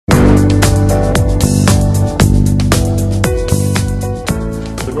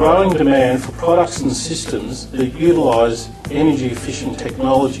growing demand for products and systems that utilise energy-efficient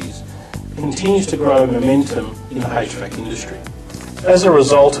technologies continues to grow momentum in the HVAC industry. As a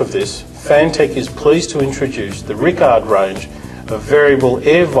result of this, Fantech is pleased to introduce the Rickard range of variable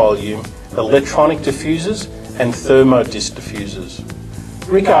air volume electronic diffusers and thermo-disc diffusers.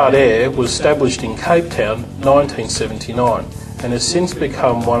 Rickard Air was established in Cape Town 1979 and has since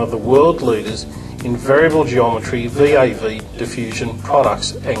become one of the world leaders in variable geometry VAV diffusion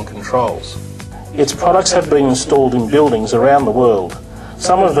products and controls. Its products have been installed in buildings around the world.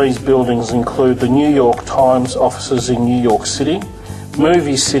 Some of these buildings include the New York Times offices in New York City,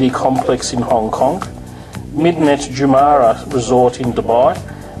 Movie City Complex in Hong Kong, Midnight Jumeirah Resort in Dubai,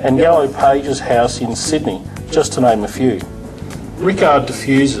 and Yellow Pages House in Sydney, just to name a few. Rickard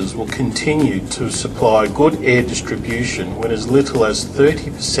diffusers will continue to supply good air distribution when as little as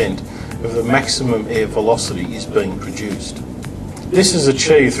 30% of the maximum air velocity is being produced. This is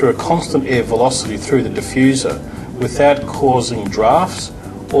achieved through a constant air velocity through the diffuser without causing drafts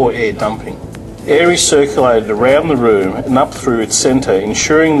or air dumping. Air is circulated around the room and up through its centre,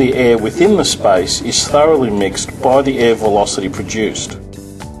 ensuring the air within the space is thoroughly mixed by the air velocity produced.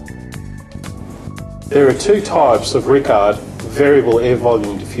 There are two types of Rickard variable air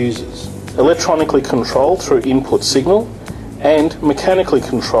volume diffusers: electronically controlled through input signal and mechanically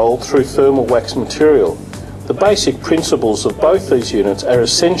controlled through thermal wax material. The basic principles of both these units are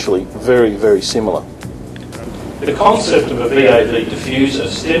essentially very similar. The concept of a VAV diffuser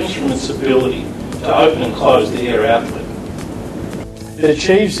stems from its ability to open and close the air outlet. It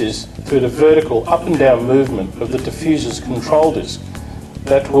achieves this through the vertical up and down movement of the diffuser's control disc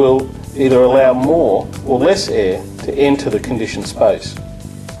that will either allow more or less air to enter the conditioned space.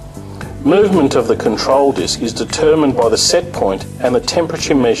 Movement of the control disc is determined by the set point and the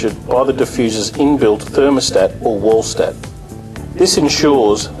temperature measured by the diffuser's inbuilt thermostat or wall stat. This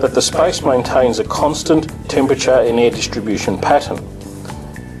ensures that the space maintains a constant temperature and air distribution pattern.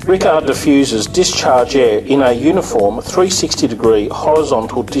 Rickard diffusers discharge air in a uniform 360-degree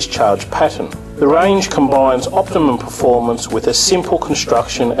horizontal discharge pattern. The range combines optimum performance with a simple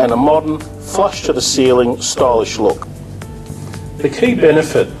construction and a modern, flush-to-the-ceiling, stylish look. The key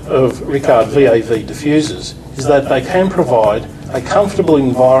benefit of Rickard VAV diffusers is that they can provide a comfortable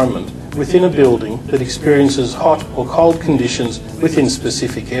environment within a building that experiences hot or cold conditions within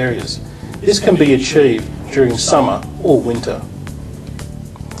specific areas. This can be achieved during summer or winter.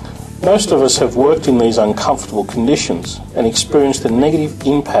 Most of us have worked in these uncomfortable conditions and experienced the negative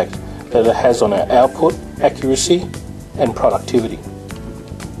impact that it has on our output, accuracy and productivity.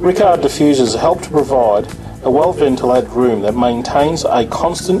 Rickard diffusers help to provide a well-ventilated room that maintains a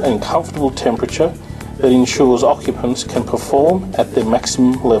constant and comfortable temperature that ensures occupants can perform at their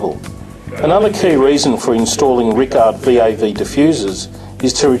maximum level. Another key reason for installing Rickard VAV diffusers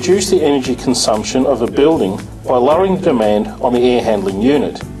is to reduce the energy consumption of a building by lowering demand on the air handling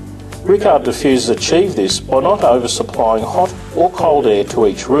unit. Rickard diffusers achieve this by not oversupplying hot or cold air to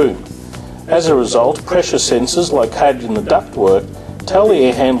each room. As a result, pressure sensors located in the ductwork tell the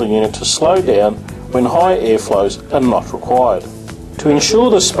air handling unit to slow down when high airflows are not required. To ensure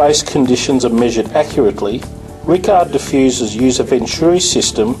the space conditions are measured accurately, Rickard diffusers use a Venturi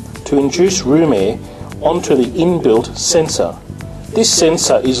system to induce room air onto the inbuilt sensor. This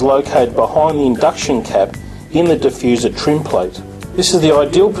sensor is located behind the induction cap in the diffuser trim plate. This is the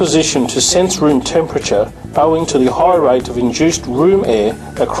ideal position to sense room temperature owing to the high rate of induced room air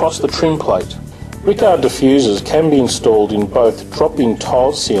across the trim plate. Rickard diffusers can be installed in both drop-in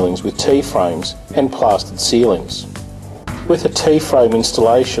tile ceilings with T-frames and plastered ceilings. With a T-frame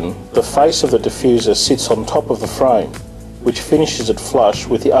installation, the face of the diffuser sits on top of the frame, which finishes it flush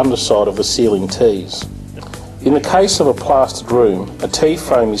with the underside of the ceiling Ts. In the case of a plastered room, a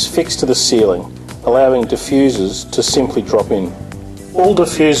T-frame is fixed to the ceiling, allowing diffusers to simply drop in. All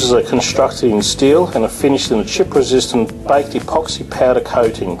diffusers are constructed in steel and are finished in a chip-resistant baked epoxy powder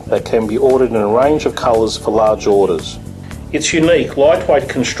coating that can be ordered in a range of colours for large orders. Its unique, lightweight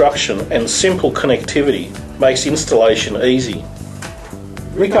construction and simple connectivity makes installation easy.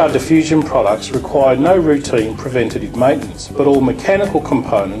 Rickard diffusion products require no routine preventative maintenance, but all mechanical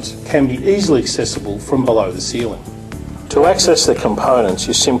components can be easily accessible from below the ceiling. To access the components,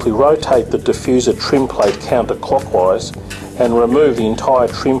 you simply rotate the diffuser trim plate counterclockwise and remove the entire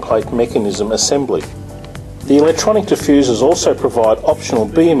trim plate mechanism assembly. The electronic diffusers also provide optional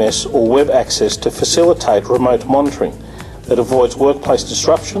BMS or web access to facilitate remote monitoring that avoids workplace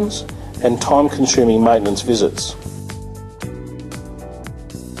disruptions and time-consuming maintenance visits.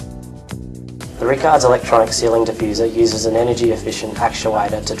 The Rickard Electronic ceiling diffuser uses an energy-efficient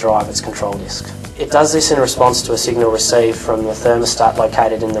actuator to drive its control disc. It does this in response to a signal received from the thermostat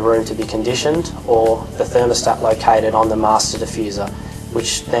located in the room to be conditioned, or the thermostat located on the master diffuser,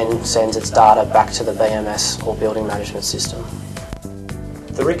 which then sends its data back to the BMS or building management system.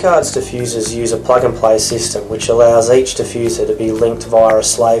 The Rickard's diffusers use a plug-and-play system which allows each diffuser to be linked via a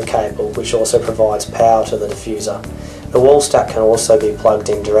slave cable, which also provides power to the diffuser. The wall stack can also be plugged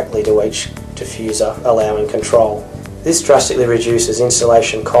in directly to each diffuser, allowing control. This drastically reduces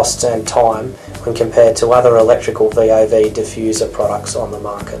installation costs and time when compared to other electrical VAV diffuser products on the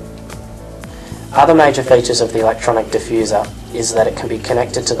market. Other major features of the electronic diffuser is that it can be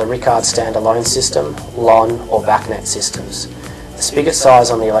connected to the Rickard standalone system, LON or BACnet systems. The spigot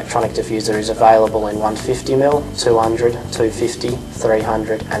size on the electronic diffuser is available in 150mm, 200, 250,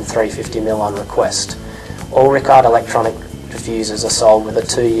 300 and 350mm on request. All Rickard electronic diffusers are sold with a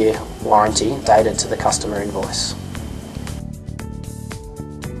 2-year warranty dated to the customer invoice.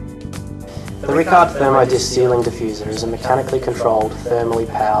 The Rickard Thermodisc ceiling diffuser is a mechanically controlled, thermally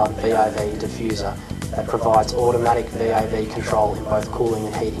powered VAV diffuser that provides automatic VAV control in both cooling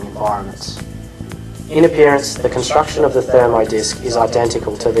and heating environments. In appearance, the construction of the thermodisc is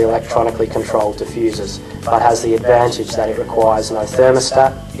identical to the electronically controlled diffusers, but has the advantage that it requires no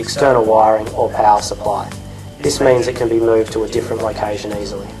thermostat, external wiring or power supply. This means it can be moved to a different location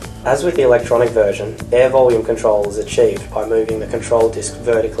easily. As with the electronic version, air volume control is achieved by moving the control disc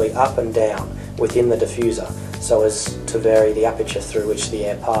vertically up and down within the diffuser so as to vary the aperture through which the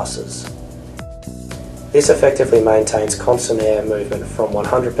air passes. This effectively maintains constant air movement from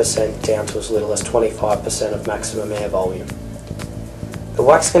 100% down to as little as 25% of maximum air volume. The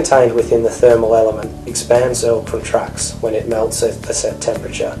wax contained within the thermal element expands or contracts when it melts at a set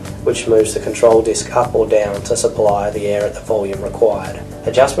temperature, which moves the control disc up or down to supply the air at the volume required.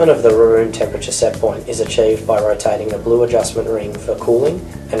 Adjustment of the room temperature set point is achieved by rotating the blue adjustment ring for cooling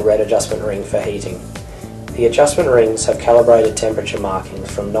and red adjustment ring for heating. The adjustment rings have calibrated temperature markings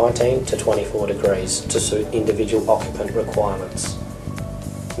from 19 to 24 degrees to suit individual occupant requirements.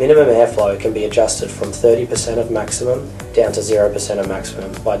 Minimum airflow can be adjusted from 30% of maximum down to 0% of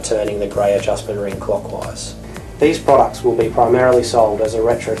maximum by turning the grey adjustment ring clockwise. These products will be primarily sold as a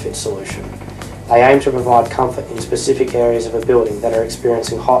retrofit solution. They aim to provide comfort in specific areas of a building that are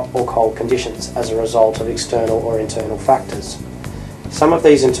experiencing hot or cold conditions as a result of external or internal factors. Some of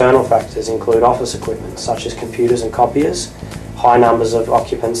these internal factors include office equipment such as computers and copiers, high numbers of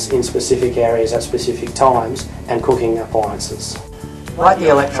occupants in specific areas at specific times, and cooking appliances. Like the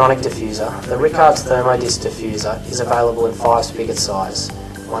electronic diffuser, the Rickard's Thermodisc diffuser is available in 5 spigot size,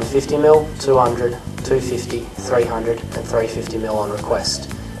 150mm, 200, 250, 300 and 350mm on request.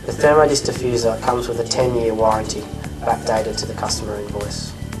 The Thermodisc diffuser comes with a 10-year warranty, backdated to the customer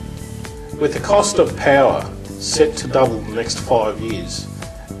invoice. With the cost of power set to double in the next 5 years,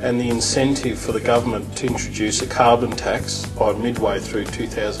 and the incentive for the government to introduce a carbon tax by midway through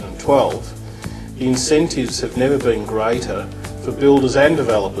 2012, the incentives have never been greater for builders and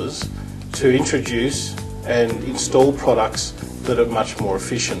developers to introduce and install products that are much more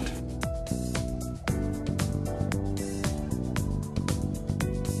efficient.